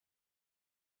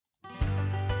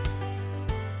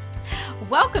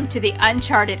Welcome to the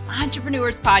Uncharted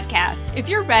Entrepreneurs Podcast. If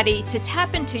you're ready to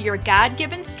tap into your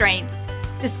God-given strengths,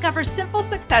 discover simple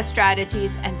success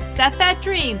strategies, and set that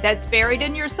dream that's buried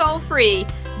in your soul free,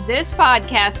 this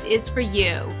podcast is for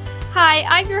you. Hi,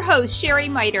 I'm your host, Sherry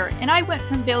Miter, and I went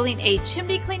from building a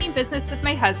chimney cleaning business with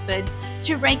my husband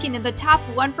to ranking in the top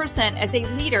 1% as a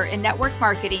leader in network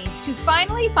marketing to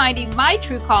finally finding my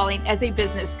true calling as a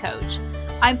business coach.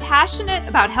 I'm passionate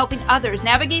about helping others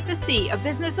navigate the sea of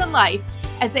business and life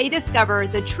as they discover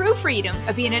the true freedom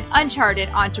of being an uncharted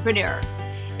entrepreneur.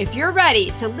 If you're ready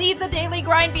to leave the daily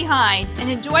grind behind and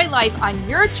enjoy life on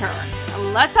your terms,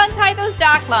 let's untie those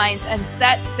dock lines and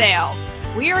set sail.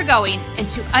 We are going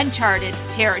into uncharted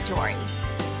territory.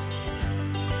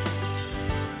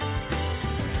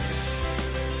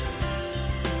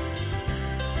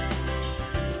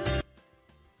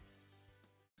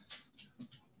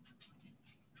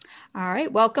 All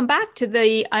right, welcome back to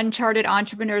the Uncharted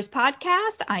Entrepreneurs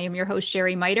Podcast. I am your host,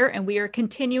 Sherry Miter, and we are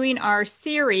continuing our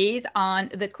series on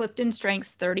the Clifton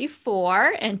Strengths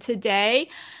 34. And today,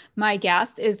 my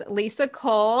guest is Lisa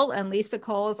Cole, and Lisa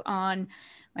Cole is on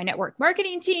my network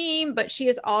marketing team, but she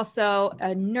is also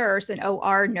a nurse, an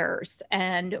OR nurse,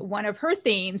 and one of her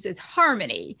themes is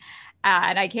harmony.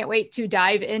 And I can't wait to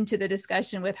dive into the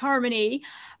discussion with harmony.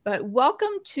 But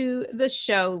welcome to the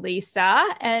show, Lisa.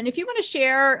 And if you want to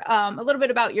share a little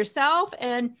bit about yourself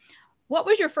and what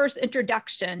was your first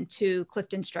introduction to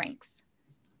Clifton Strengths?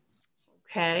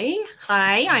 Okay.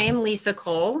 Hi, I am Lisa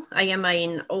Cole. I am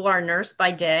an OR nurse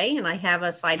by day, and I have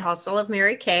a side hustle of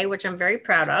Mary Kay, which I'm very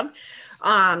proud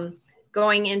of.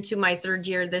 Going into my third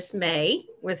year this May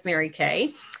with Mary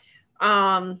Kay.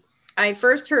 I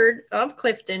first heard of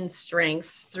Clifton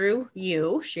Strengths through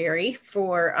you, Sherry,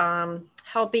 for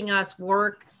helping us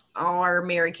work our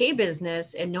Mary Kay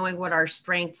business and knowing what our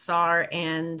strengths are,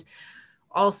 and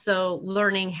also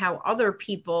learning how other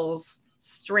people's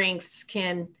strengths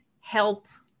can help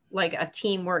like a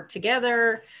team work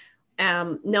together,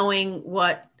 knowing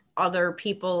what other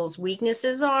people's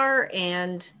weaknesses are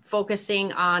and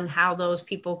focusing on how those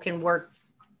people can work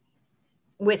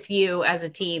with you as a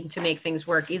team to make things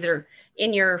work either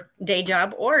in your day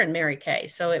job or in Mary Kay.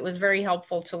 So it was very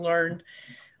helpful to learn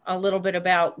a little bit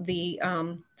about the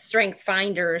strength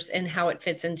finders and how it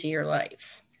fits into your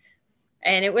life.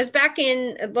 And it was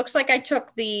it looks like I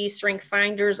took the strength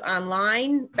finders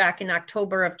online back in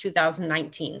October of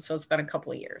 2019. So it's been a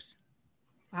couple of years.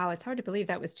 Wow, it's hard to believe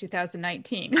that was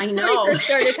 2019. I know. We first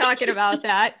started talking about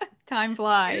that. Time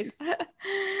flies.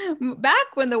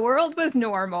 Back when the world was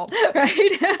normal,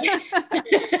 right?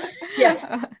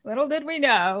 Yeah. Little did we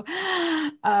know.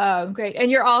 Great. And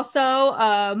you're also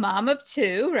a mom of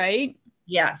two, right?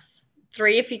 Yes.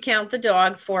 3 if you count the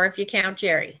dog, 4 if you count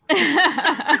Jerry.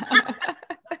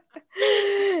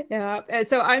 Yeah. And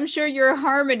so I'm sure your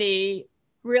harmony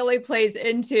really plays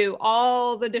into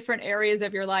all the different areas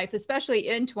of your life, especially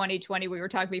in 2020. We were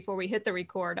talking before we hit the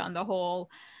record on the whole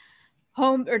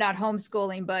not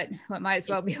homeschooling, but what might as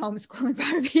well be homeschooling,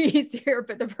 probably easier,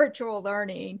 but the virtual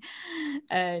learning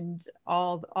and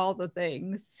all the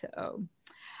things.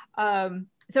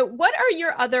 So what are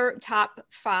your other top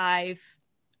 5?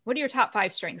 What are your top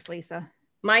 5 strengths, Lisa?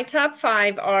 My top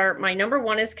 5 are, my number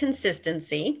 1 is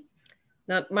consistency.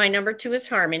 My number 2 is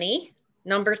harmony.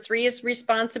 Number 3 is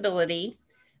responsibility.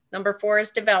 Number 4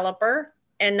 is developer.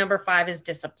 And number 5 is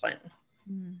discipline.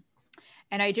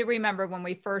 And I do remember when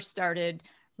we first started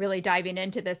really diving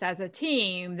into this as a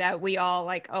team that we all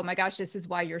like, oh my gosh, this is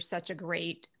why you're such a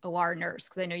great OR nurse.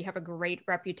 Because I know you have a great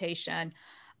reputation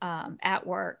at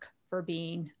work for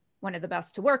being one of the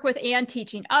best to work with and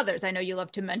teaching others. I know you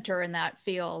love to mentor in that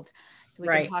field. So we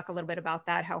can talk a little bit about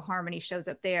that, how harmony shows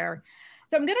up there.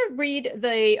 So I'm going to read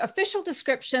the official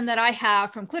description that I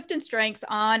have from Clifton Strengths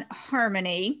on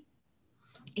harmony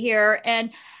here.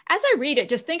 And as I read it,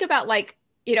 just think about like,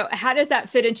 how does that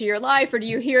fit into your life? Or do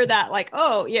you hear that like,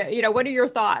 oh yeah, what are your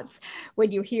thoughts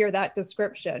when you hear that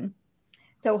description?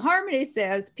 So harmony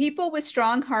says, people with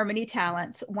strong harmony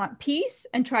talents want peace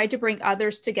and try to bring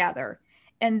others together.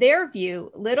 In their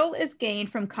view, little is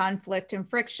gained from conflict and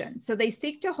friction, so they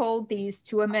seek to hold these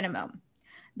to a minimum.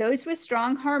 Those with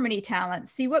strong harmony talent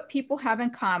see what people have in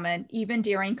common, even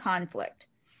during conflict.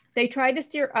 They try to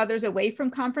steer others away from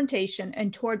confrontation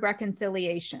and toward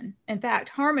reconciliation. In fact,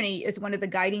 harmony is one of their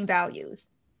guiding values.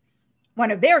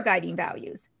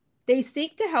 They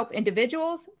seek to help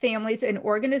individuals, families, and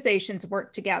organizations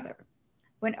work together.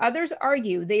 When others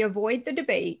argue, they avoid the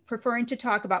debate, preferring to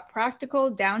talk about practical,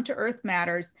 down-to-earth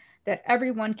matters that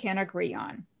everyone can agree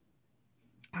on.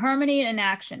 Harmony in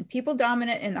action. People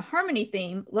dominant in the harmony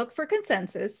theme look for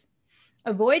consensus,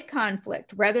 avoid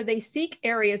conflict. Rather, they seek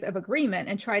areas of agreement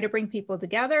and try to bring people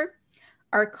together,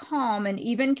 are calm and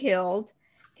even keeled,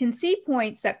 can see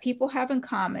points that people have in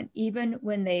common, even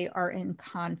when they are in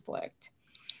conflict.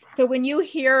 So when you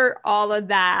hear all of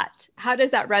that, how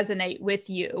does that resonate with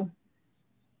you?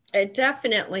 It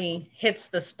definitely hits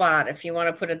the spot, if you want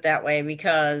to put it that way,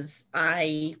 because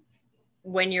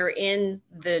when you're in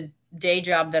the day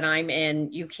job that I'm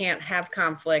in, you can't have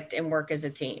conflict and work as a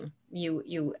team.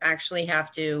 You actually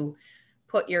have to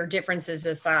put your differences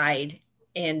aside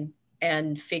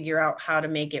and figure out how to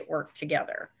make it work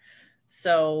together.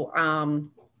 So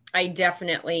I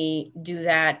definitely do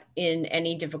that in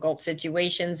any difficult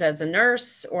situations as a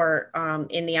nurse, or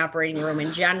in the operating room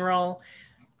in general.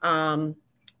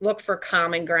 Look for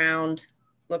common ground,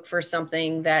 look for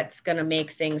something that's going to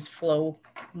make things flow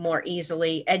more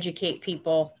easily, educate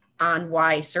people on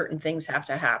why certain things have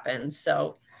to happen.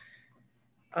 So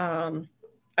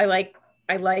I like,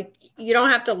 you don't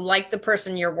have to like the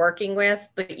person you're working with,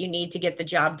 but you need to get the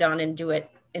job done and do it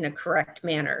in a correct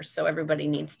manner. So everybody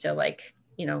needs to, like,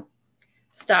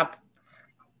 stop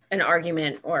an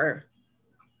argument, or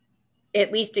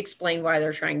at least explain why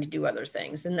they're trying to do other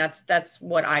things. And that's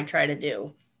what I try to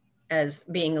do as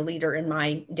being a leader in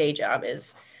my day job,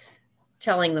 is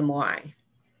telling them why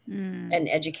and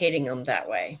educating them that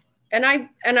way. And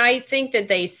I think that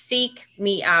they seek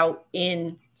me out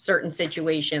in certain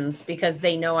situations because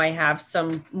they know I have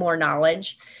some more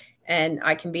knowledge, and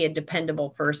I can be a dependable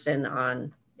person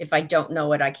on, if I don't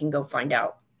know it, I can go find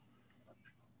out.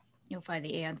 You'll find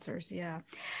the answers. Yeah.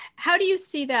 How do you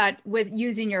see that with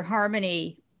using your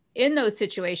harmony in those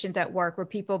situations at work where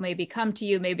people maybe come to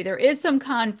you, maybe there is some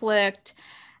conflict?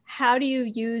 How do you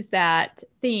use that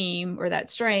theme or that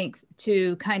strength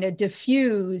to kind of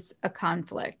diffuse a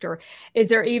conflict? Or is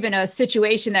there even a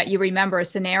situation that you remember, a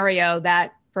scenario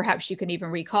that perhaps you can even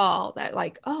recall that,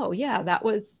 like, oh yeah, that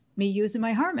was me using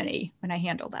my harmony when I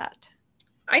handled that?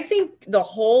 I think the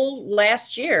whole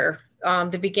last year,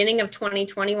 the beginning of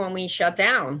 2020, when we shut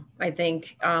down, I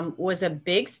think was a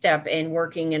big step in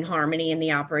working in harmony in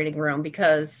the operating room,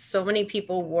 because so many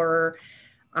people were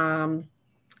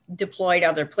deployed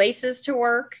other places to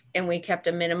work, and we kept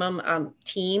a minimum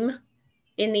team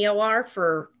in the OR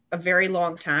for a very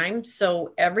long time.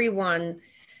 So everyone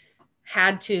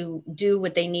had to do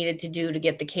what they needed to do to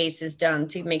get the cases done,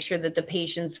 to make sure that the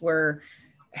patients were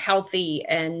healthy,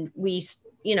 and we,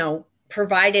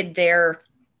 provided their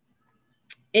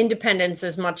independence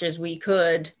as much as we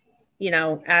could,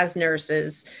 as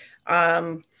nurses,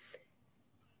 as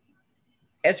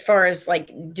far as like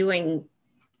doing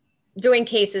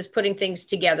cases, putting things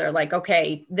together, like,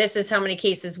 okay, this is how many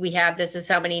cases we have, this is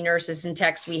how many nurses and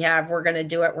techs we have, we're going to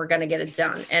do it, we're going to get it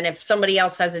done. And if somebody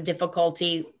else has a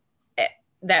difficulty,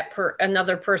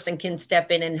 another person can step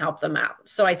in and help them out.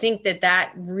 So I think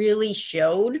that really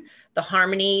showed the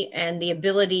harmony and the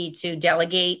ability to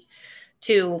delegate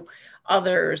to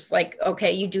others, like,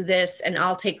 okay, you do this and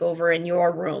I'll take over in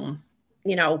your room,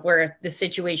 where the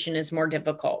situation is more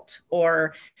difficult,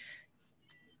 or,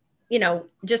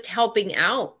 just helping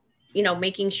out,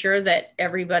 making sure that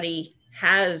everybody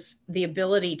has the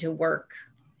ability to work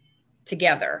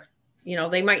together.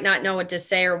 They might not know what to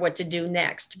say or what to do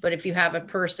next, but if you have a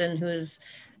person who's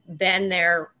been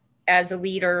there as a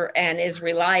leader and is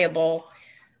reliable,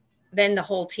 then the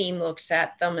whole team looks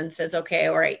at them and says, okay,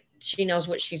 all right, she knows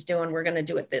what she's doing, we're going to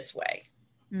do it this way.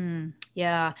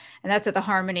 Yeah. And that's at the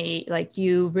harmony. Like,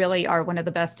 you really are one of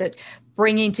the best at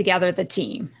bringing together the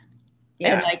team.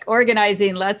 Yeah. And like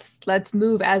organizing, let's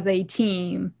move as a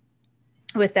team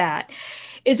with that.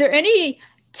 Is there any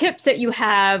tips that you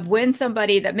have when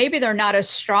somebody that maybe they're not as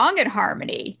strong in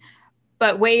harmony,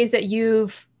 but ways that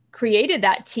you've created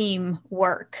that team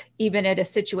work, even in a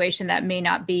situation that may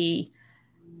not be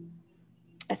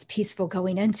as peaceful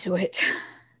going into it?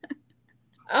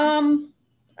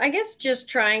 I guess just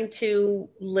trying to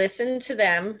listen to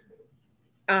them,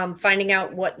 finding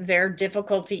out what their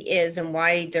difficulty is and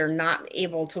why they're not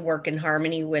able to work in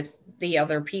harmony with the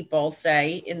other people,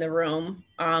 say, in the room,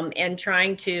 and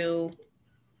trying to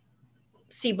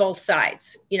see both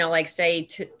sides, like say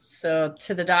to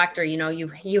the doctor,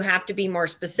 you have to be more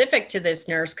specific to this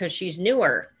nurse because she's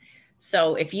newer.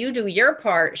 So if you do your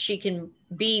part, she can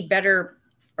be better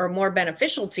or more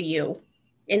beneficial to you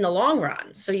in the long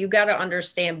run. So you got to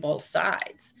understand both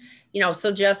sides,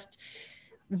 so just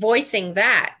voicing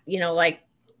that, like,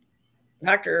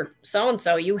 Dr.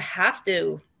 So-and-so, you have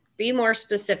to be more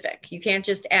specific. You can't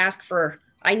just ask for,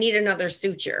 I need another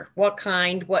suture. What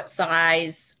kind, what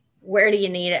size, where do you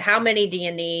need it? How many do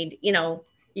you need?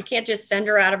 You can't just send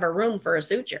her out of a room for a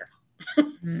suture.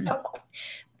 So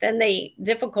then the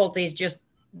difficulties just,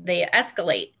 they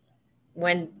escalate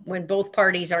when both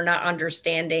parties are not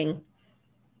understanding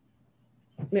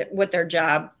what their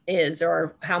job is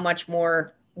or how much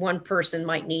more one person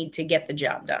might need to get the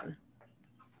job done.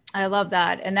 I love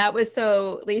that. And that was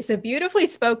so, Lisa, beautifully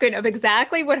spoken of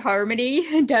exactly what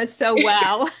Harmony does so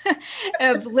well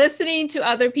of listening to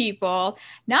other people,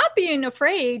 not being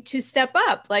afraid to step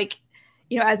up. Like,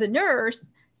 you know, as a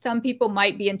nurse, some people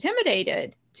might be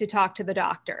intimidated to talk to the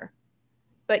doctor,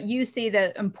 but you see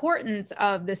the importance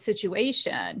of the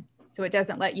situation. So it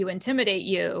doesn't let you intimidate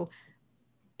you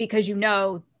because you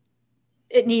know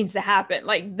it needs to happen.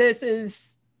 Like, this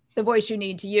is the voice you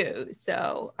need to use.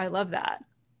 So I love that.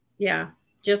 Yeah.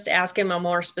 Just ask him a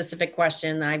more specific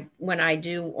question. When I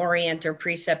do orient or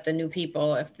precept the new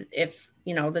people, if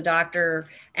you know, the doctor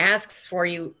asks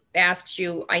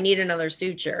you, I need another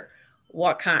suture.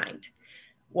 What kind?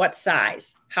 What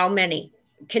size? How many?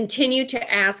 Continue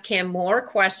to ask him more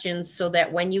questions so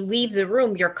that when you leave the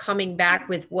room, you're coming back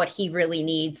with what he really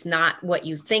needs, not what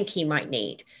you think he might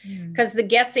need. Because the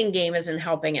guessing game isn't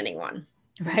helping anyone.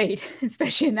 Right.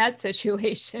 Especially in that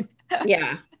situation.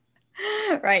 Yeah.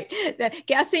 Right. The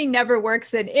guessing never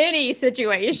works in any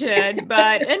situation,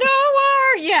 but in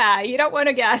OR, yeah, you don't want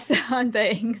to guess on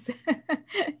things.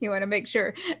 You want to make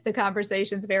sure the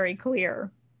conversation's very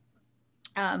clear.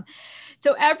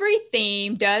 So every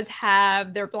theme does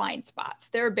have their blind spots,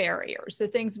 their barriers, the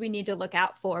things we need to look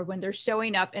out for when they're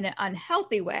showing up in an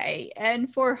unhealthy way.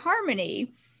 And for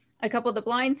Harmony, a couple of the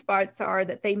blind spots are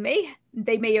that they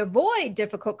may avoid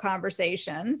difficult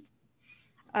conversations.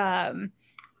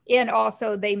 And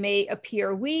also they may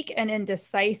appear weak and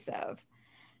indecisive.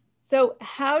 So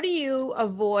how do you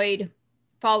avoid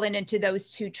falling into those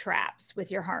two traps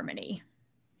with your Harmony?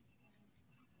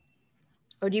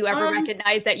 Or do you ever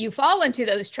recognize that you fall into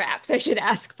those traps? I should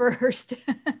ask first.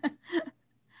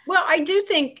 Well, I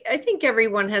think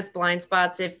everyone has blind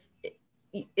spots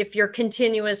if you're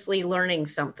continuously learning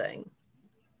something.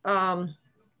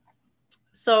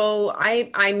 So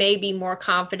I may be more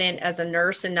confident as a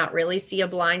nurse and not really see a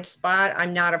blind spot.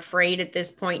 I'm not afraid at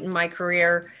this point in my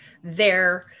career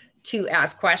there to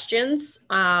ask questions.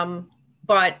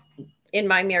 But in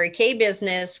my Mary Kay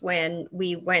business, when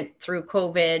we went through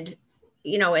COVID,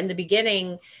 you know, in the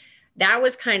beginning, that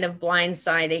was kind of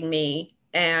blindsiding me.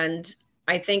 And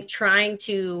I think trying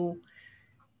to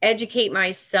educate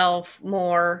myself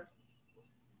more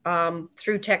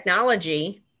through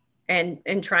technology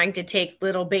and trying to take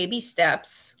little baby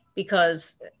steps,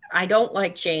 because I don't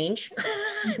like change.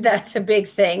 That's a big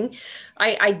thing.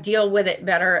 I deal with it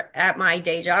better at my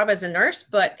day job as a nurse,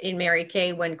 but in Mary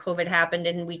Kay, when COVID happened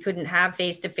and we couldn't have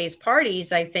face-to-face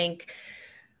parties, I think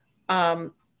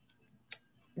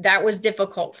that was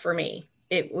difficult for me.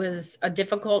 It was a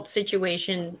difficult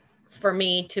situation for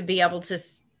me to be able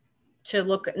to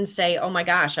look and say, oh my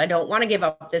gosh, I don't want to give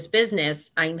up this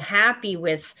business. I'm happy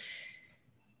with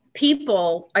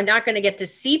people. I'm not going to get to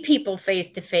see people face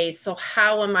to face. So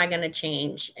how am I going to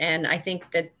change? And I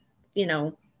think that, you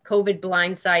know, COVID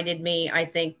blindsided me. I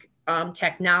think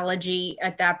technology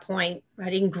at that point, I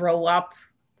didn't grow up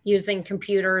using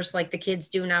computers like the kids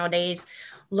do nowadays,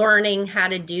 learning how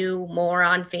to do more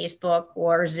on Facebook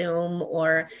or Zoom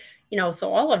or, you know,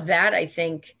 so all of that, I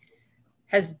think,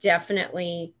 has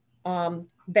definitely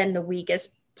been the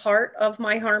weakest part of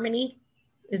my Harmony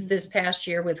is this past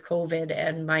year with COVID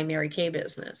and my Mary Kay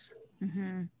business.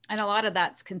 Mm-hmm. And a lot of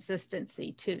that's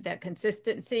consistency too, that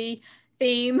consistency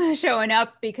theme showing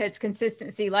up, because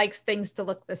consistency likes things to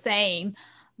look the same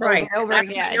right over and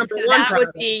over again. So that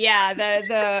would be,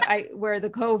 where the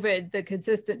COVID, the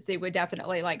consistency would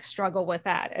definitely like struggle with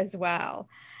that as well.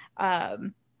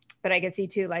 But I can see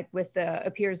too, like with the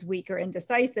appears weak or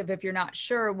indecisive, if you're not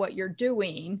sure what you're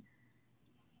doing,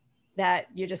 that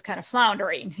you're just kind of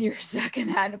floundering, you're stuck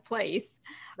in that place.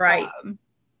 Right.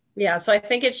 Yeah. So I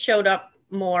think it showed up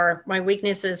more. My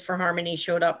weaknesses for Harmony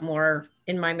showed up more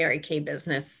in my Mary Kay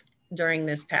business during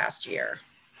this past year.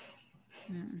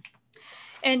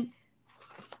 And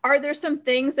are there some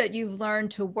things that you've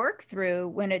learned to work through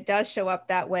when it does show up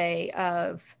that way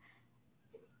of,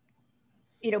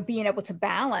 you know, being able to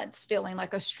balance feeling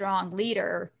like a strong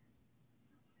leader,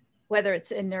 whether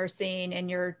it's in nursing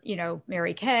and your, you know,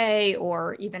 Mary Kay,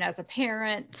 or even as a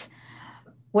parent?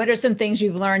 What are some things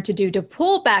you've learned to do to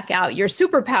pull back out your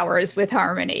superpowers with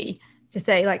Harmony to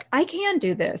say like, I can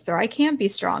do this, or I can be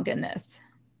strong in this?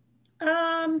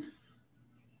 I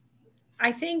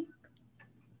think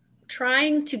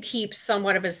trying to keep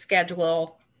somewhat of a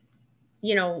schedule,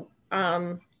 you know,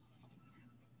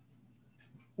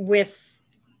 with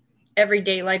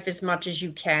everyday life as much as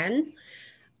you can.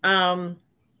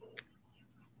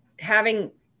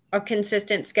 having a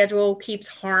consistent schedule keeps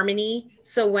harmony.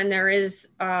 So when there is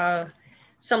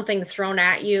something thrown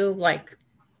at you, like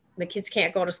the kids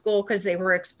can't go to school because they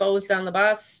were exposed on the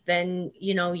bus, then,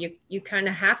 you know, you kind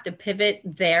of have to pivot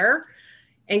there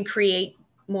and create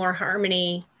more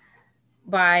harmony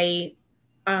by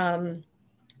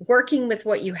working with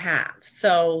what you have.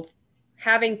 So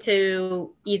having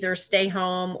to either stay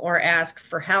home or ask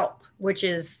for help, which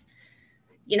is,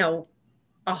 you know,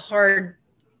 a hard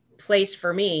place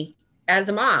for me as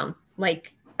a mom.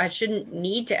 Like, I shouldn't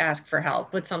need to ask for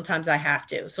help, but sometimes I have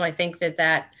to. So I think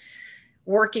that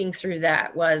working through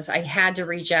that was, I had to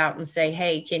reach out and say,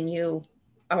 hey, can you,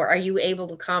 or are you able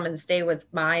to come and stay with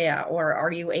Maya? Or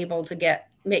are you able to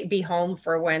be home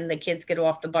for when the kids get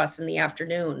off the bus in the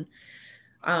afternoon?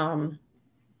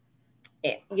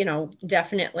 You know,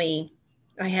 definitely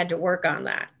I had to work on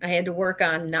that. I had to work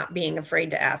on not being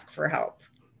afraid to ask for help.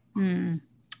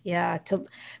 Yeah, to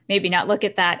maybe not look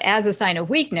at that as a sign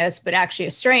of weakness, but actually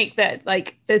a strength, that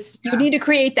like this, you need to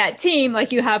create that team,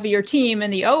 like you have your team in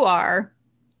the OR,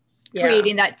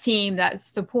 creating that team, that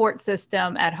support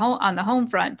system at home, on the home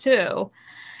front too,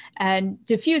 and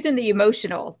diffusing the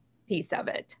emotional piece of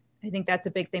it. I think that's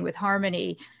a big thing with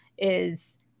harmony,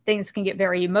 is things can get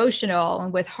very emotional.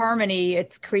 And with harmony,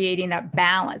 it's creating that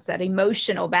balance, that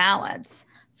emotional balance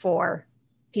for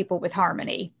people with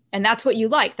harmony. And that's what you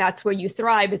like. That's where you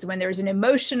thrive, is when there's an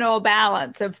emotional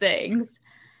balance of things.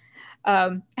 How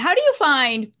do you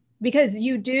find, because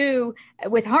you do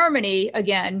with harmony,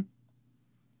 again,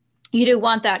 you do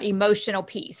want that emotional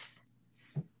piece.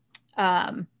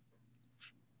 How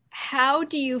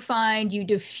do you find you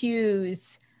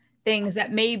diffuse things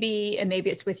that maybe, and maybe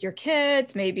it's with your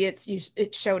kids, maybe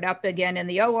it showed up again in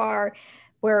the OR,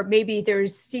 where maybe there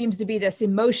seems to be this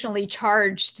emotionally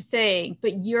charged thing,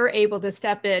 but you're able to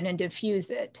step in and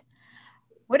diffuse it?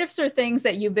 What are sort of things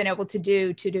that you've been able to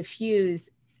do to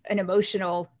diffuse an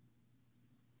emotional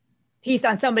piece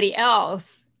on somebody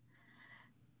else,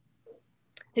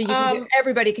 so you can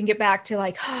everybody can get back to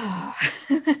like, oh.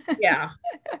 Yeah.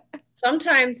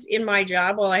 Sometimes in my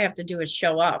job, all I have to do is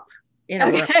show up. You know,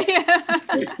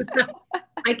 I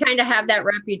kind of have that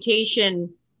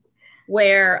reputation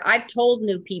where I've told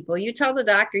new people, you tell the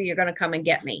doctor you're going to come and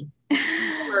get me,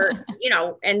 or, you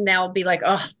know, and they'll be like,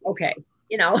 oh, okay,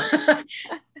 you know.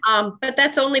 But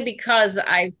that's only because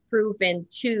I've proven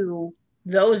to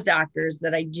those doctors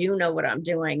that I do know what I'm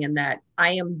doing, and that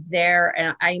I am there,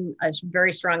 and I'm a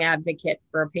very strong advocate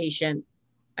for a patient.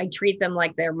 I treat them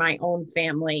like they're my own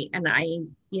family, and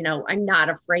I'm not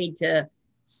afraid to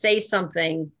say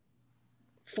something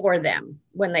for them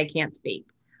when they can't speak.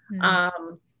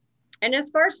 And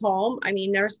as far as home, I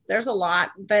mean, there's a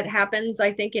lot that happens,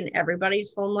 I think, in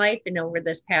everybody's home life. And over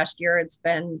this past year, it's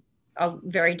been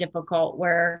very difficult,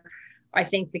 where I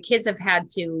think the kids have had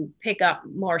to pick up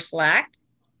more slack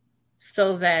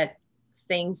so that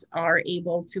things are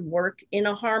able to work in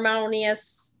a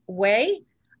harmonious way.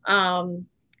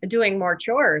 Doing more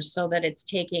chores so that it's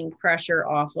taking pressure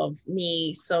off of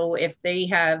me. So if they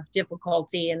have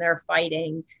difficulty and they're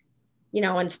fighting, you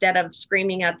know, instead of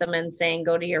screaming at them and saying,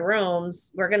 go to your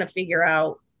rooms, we're going to figure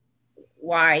out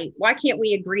why can't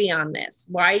we agree on this?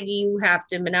 Why do you have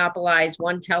to monopolize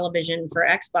one television for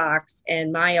Xbox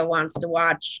and Maya wants to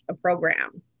watch a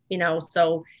program? You know,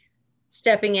 so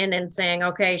stepping in and saying,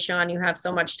 okay, Sean, you have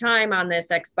so much time on this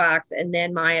Xbox, and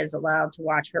then Maya's allowed to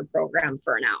watch her program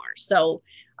for an hour. So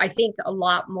I think a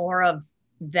lot more of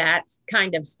that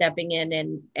kind of stepping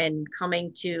in and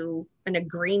coming to an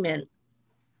agreement,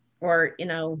 or, you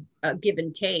know, a give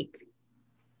and take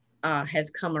has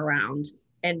come around,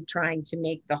 and trying to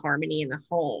make the harmony in the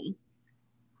home.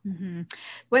 Mm-hmm.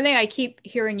 One thing I keep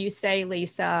hearing you say,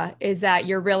 Lisa, is that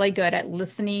you're really good at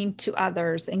listening to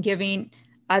others and giving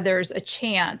others a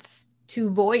chance to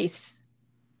voice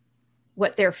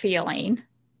what they're feeling,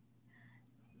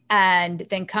 and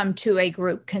then come to a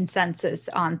group consensus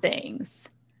on things,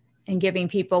 and giving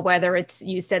people, whether it's,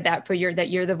 you said that that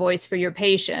you're the voice for your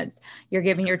patients, you're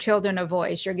giving your children a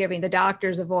voice, you're giving the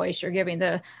doctors a voice, you're giving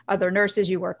the other nurses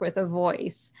you work with a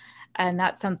voice. And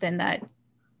that's something that,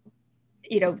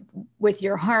 you know, with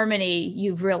your harmony,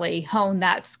 you've really honed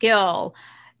that skill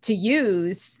to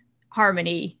use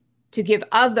harmony to give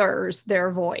others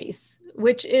their voice,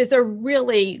 which is a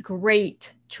really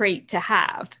great trait to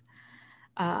have,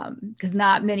 because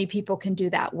not many people can do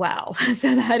that well.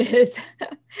 So that is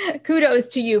kudos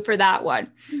to you for that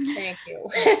one. Thank you.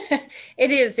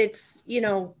 It's, you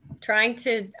know,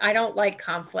 I don't like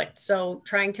conflict. So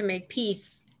trying to make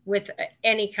peace with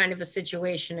any kind of a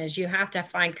situation is, you have to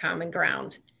find common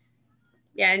ground.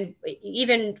 Yeah. And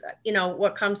even,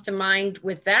 what comes to mind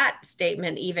with that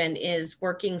statement even is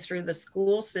working through the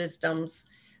school systems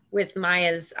with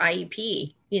Maya's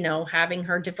IEP, having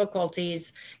her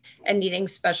difficulties and needing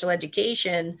special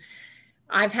education.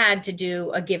 I've had to do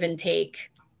a give and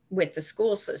take with the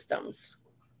school systems.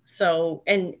 So,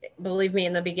 and believe me,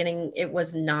 in the beginning, it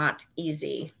was not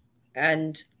easy.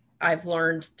 And I've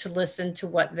learned to listen to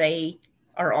what they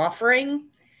are offering.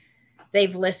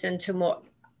 They've listened to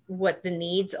what the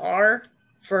needs are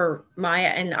for Maya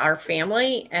and our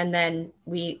family. And then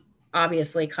we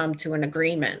obviously come to an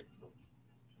agreement.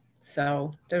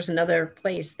 So there's another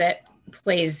place that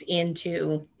plays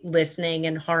into listening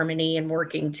and harmony and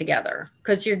working together,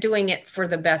 because you're doing it for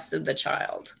the best of the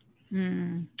child.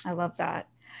 I love that.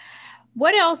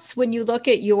 What else, when you look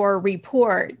at your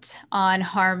report on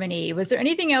harmony, was there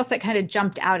anything else that kind of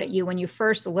jumped out at you when you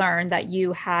first learned that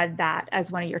you had that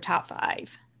as one of your top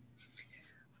 5?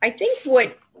 I think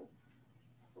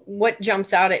what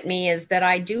jumps out at me is that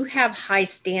I do have high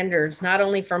standards, not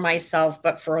only for myself,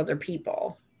 but for other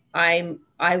people. I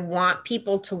want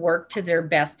people to work to their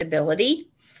best ability.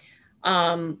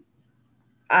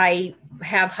 I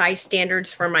have high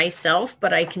standards for myself,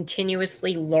 but I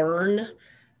continuously learn.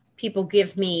 People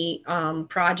give me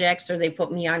projects, or they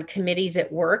put me on committees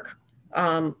at work,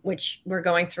 which we're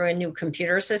going through a new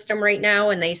computer system right now.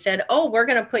 And they said, oh, we're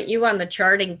going to put you on the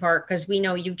charting part because we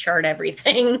know you chart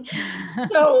everything.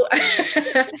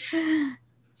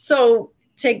 So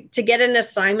to get an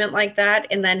assignment like that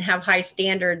and then have high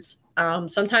standards,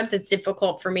 sometimes it's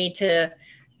difficult for me to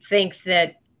think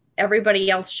that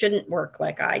everybody else shouldn't work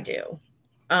like I do,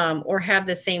 or have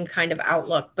the same kind of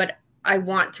outlook. But I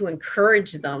want to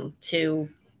encourage them to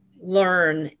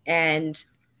learn and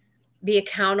be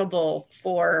accountable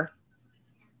for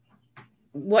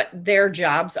what their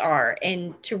jobs are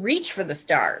and to reach for the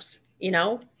stars,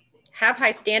 have high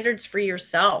standards for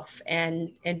yourself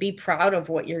and be proud of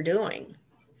what you're doing.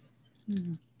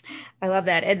 I love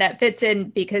that. And that fits in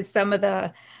because some of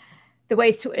the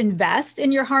ways to invest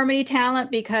in your harmony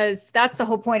talent, because that's the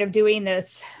whole point of doing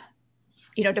this,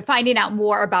 to finding out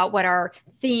more about what our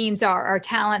themes are, our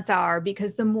talents are,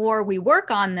 because the more we work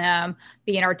on them,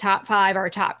 being our top 5, our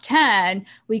top 10,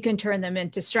 we can turn them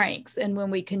into strengths. And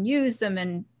when we can use them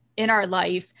in our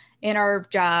life, in our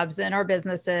jobs, in our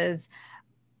businesses,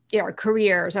 our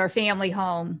careers, our family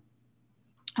home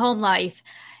life,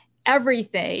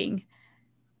 everything,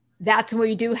 that's when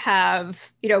we do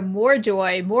have, more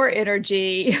joy, more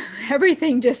energy.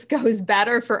 Everything just goes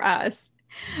better for us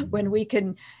when we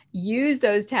can use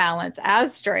those talents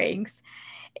as strengths.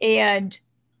 And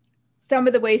some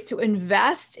of the ways to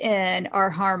invest in our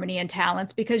harmony and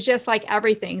talents, because just like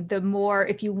everything, the more,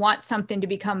 if you want something to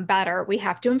become better, we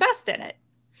have to invest in it.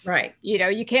 Right.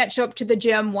 You can't show up to the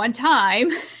gym one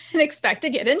time and expect to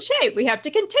get in shape. We have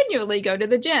to continually go to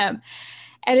the gym.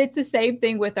 And it's the same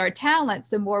thing with our talents.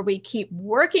 The more we keep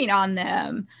working on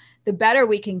them, the better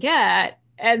we can get.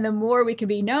 And the more we can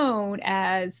be known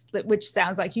as, which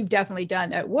sounds like you've definitely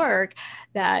done at work,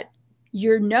 that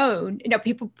you're known.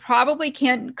 People probably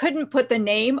couldn't put the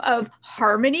name of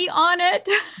harmony on it.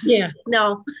 Yeah,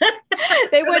 no.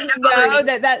 They wouldn't know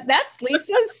that's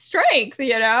Lisa's strength,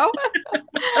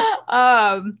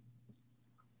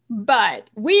 but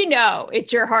we know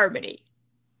it's your harmony.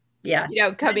 Yes.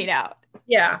 Coming out.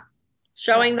 Yeah.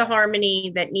 Showing the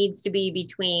harmony that needs to be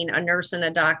between a nurse and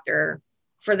a doctor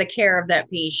for the care of that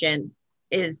patient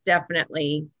is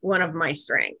definitely one of my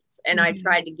strengths. And I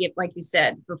tried to give, like you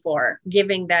said before,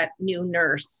 giving that new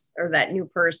nurse or that new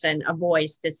person a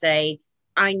voice to say,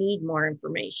 I need more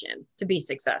information to be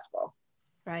successful.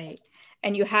 Right.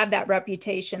 And you have that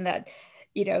reputation that,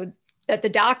 that the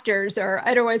doctors are,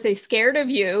 I don't want to say scared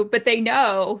of you, but they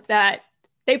know that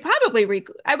they probably,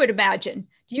 I would imagine.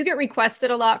 Do you get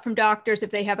requested a lot from doctors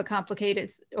if they have a complicated,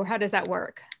 or how does that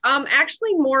work?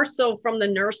 Actually, more so from the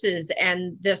nurses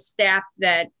and the staff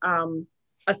that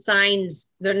assigns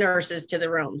the nurses to the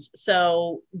rooms.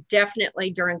 So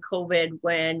definitely during COVID,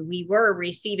 when we were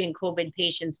receiving COVID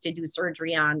patients to do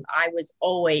surgery on, I was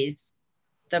always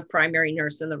the primary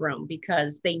nurse in the room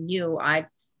because they knew I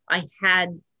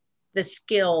had the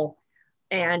skill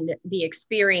and the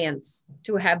experience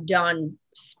to have done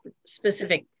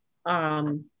specific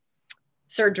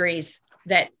surgeries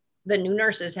that the new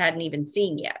nurses hadn't even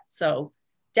seen yet. So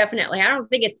definitely, I don't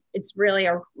think it's really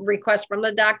a request from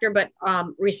the doctor, but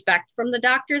respect from the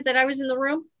doctor that I was in the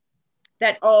room,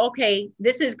 that, oh, okay,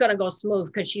 this is going to go smooth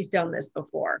because she's done this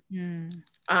before.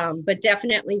 But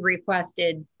definitely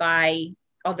requested by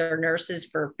other nurses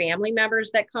for family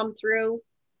members that come through,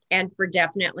 and for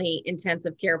definitely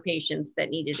intensive care patients that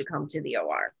needed to come to the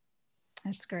OR.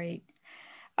 That's great.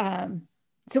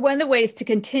 So one of the ways to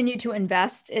continue to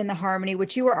invest in the harmony,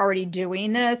 which you are already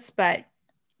doing this, but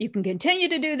you can continue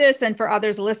to do this. And for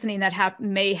others listening that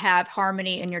may have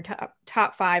harmony in your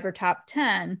top 5 or top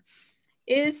 10,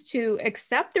 is to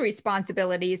accept the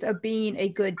responsibilities of being a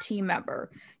good team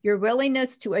member. Your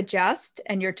willingness to adjust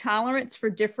and your tolerance for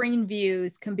differing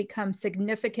views can become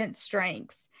significant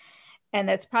strengths. And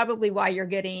that's probably why you're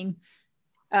getting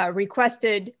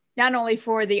requested not only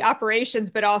for the operations,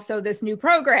 but also this new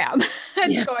program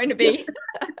that's going to be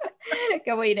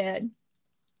going in.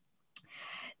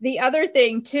 The other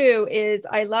thing too is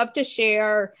I love to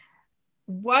share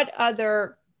what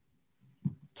other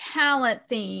talent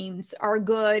themes are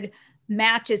good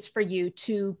matches for you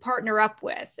to partner up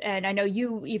with. And I know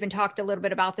you even talked a little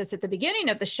bit about this at the beginning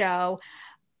of the show,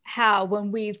 how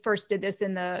when we first did this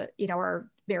in the, our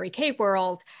Mary Kay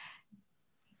world,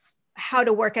 how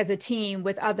to work as a team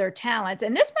with other talents.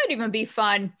 And this might even be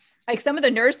fun. Like some of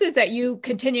the nurses that you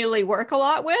continually work a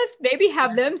lot with, maybe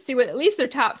have them see what at least their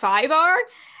top 5 are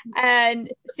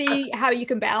and see how you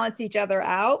can balance each other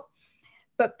out.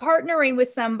 But partnering with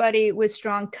somebody with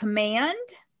strong command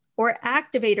or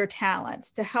activator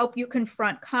talents to help you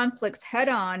confront conflicts head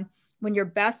on when your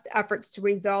best efforts to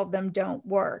resolve them don't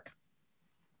work.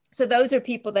 So those are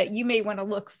people that you may want to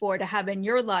look for to have in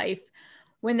your life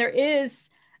when there is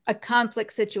a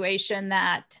conflict situation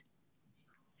that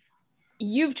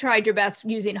you've tried your best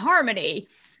using harmony,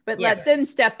 but let them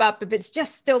step up. If it's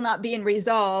just still not being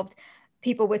resolved,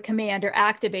 people with command or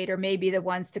activator may be the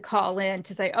ones to call in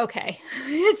to say, okay,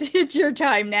 it's your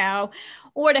time now,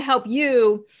 or to help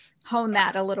you hone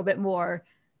that a little bit more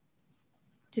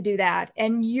to do that.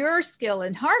 And your skill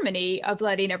in harmony of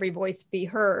letting every voice be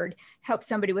heard helps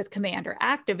somebody with command or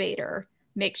activator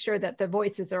make sure that the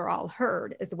voices are all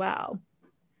heard as well.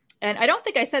 And I don't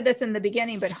think I said this in the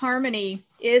beginning, but harmony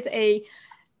is a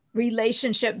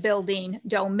relationship building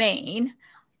domain.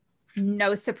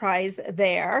 No surprise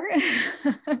there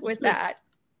with that.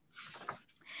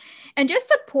 And just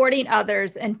supporting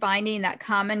others and finding that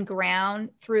common ground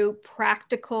through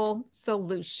practical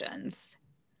solutions.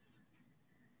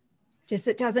 Just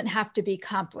it doesn't have to be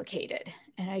complicated.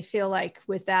 And I feel like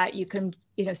with that, you can,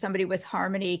 somebody with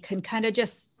harmony can kind of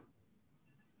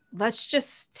let's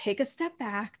just take a step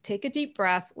back, take a deep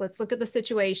breath. Let's look at the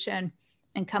situation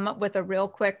and come up with a real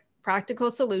quick practical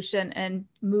solution and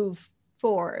move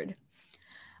forward.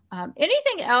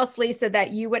 Anything else, Lisa,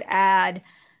 that you would add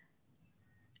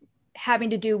having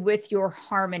to do with your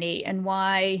harmony and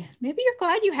why maybe you're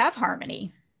glad you have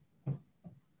harmony?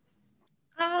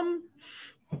 I'm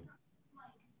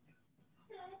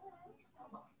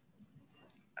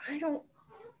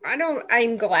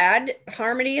glad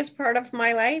harmony is part of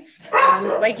my life.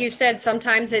 Like you said,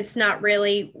 sometimes it's not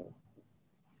really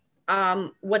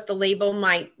what the label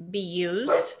might be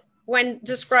used when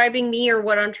describing me or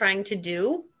what I'm trying to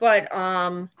do. But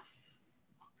I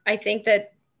think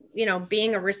that,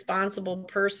 being a responsible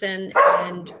person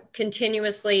and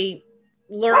continuously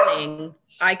learning,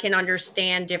 I can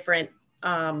understand different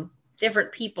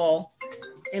people.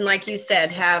 And like you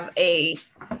said, have the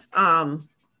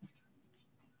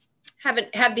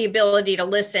ability to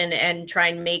listen and try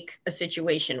and make a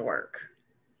situation work.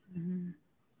 Mm-hmm.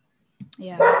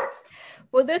 Yeah.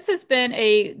 Well, this has been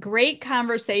a great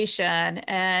conversation,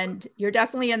 and you're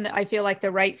definitely I feel like the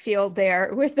right field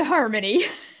there with the harmony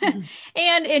mm-hmm.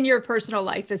 and in your personal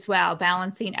life as well,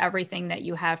 balancing everything that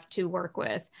you have to work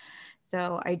with.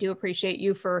 So I do appreciate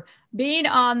you for being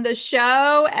on the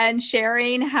show and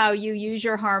sharing how you use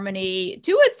your harmony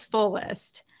to its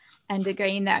fullest and to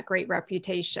gain that great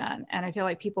reputation. And I feel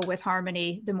like people with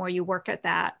harmony, the more you work at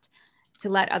that, to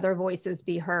let other voices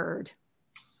be heard.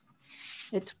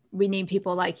 We need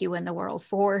people like you in the world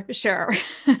for sure.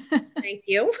 Thank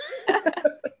you.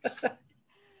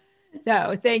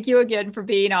 So thank you again for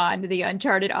being on the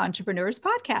Uncharted Entrepreneurs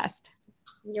podcast.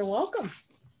 You're welcome.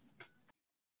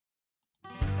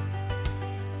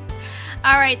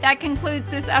 All right, that concludes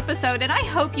this episode, and I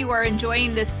hope you are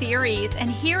enjoying this series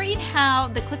and hearing how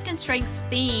the Clifton Strengths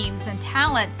themes and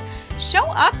talents show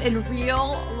up in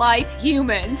real life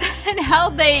humans and how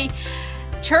they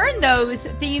turn those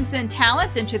themes and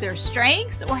talents into their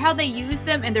strengths, or how they use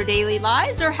them in their daily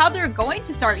lives, or how they're going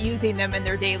to start using them in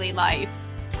their daily life.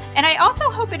 And I also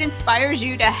hope it inspires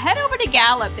you to head over to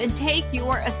Gallup and take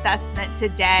your assessment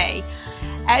today.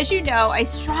 As you know, I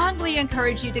strongly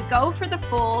encourage you to go for the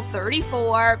full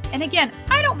 34. And again,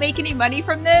 I don't make any money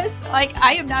from this.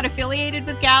 I am not affiliated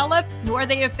with Gallup, nor are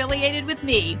they affiliated with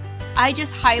me. I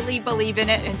just highly believe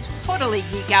in it and totally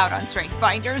geek out on Strength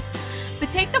Finders.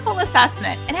 But take the full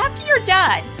assessment. And after you're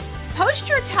done, post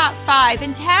your top 5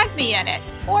 and tag me in it.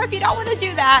 Or if you don't want to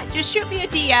do that, just shoot me a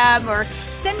DM or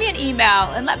send me an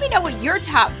email and let me know what your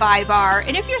top 5 are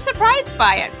and if you're surprised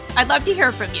by it. I'd love to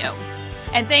hear from you.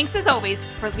 And thanks as always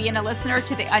for being a listener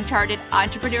to the Uncharted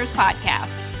Entrepreneurs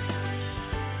Podcast.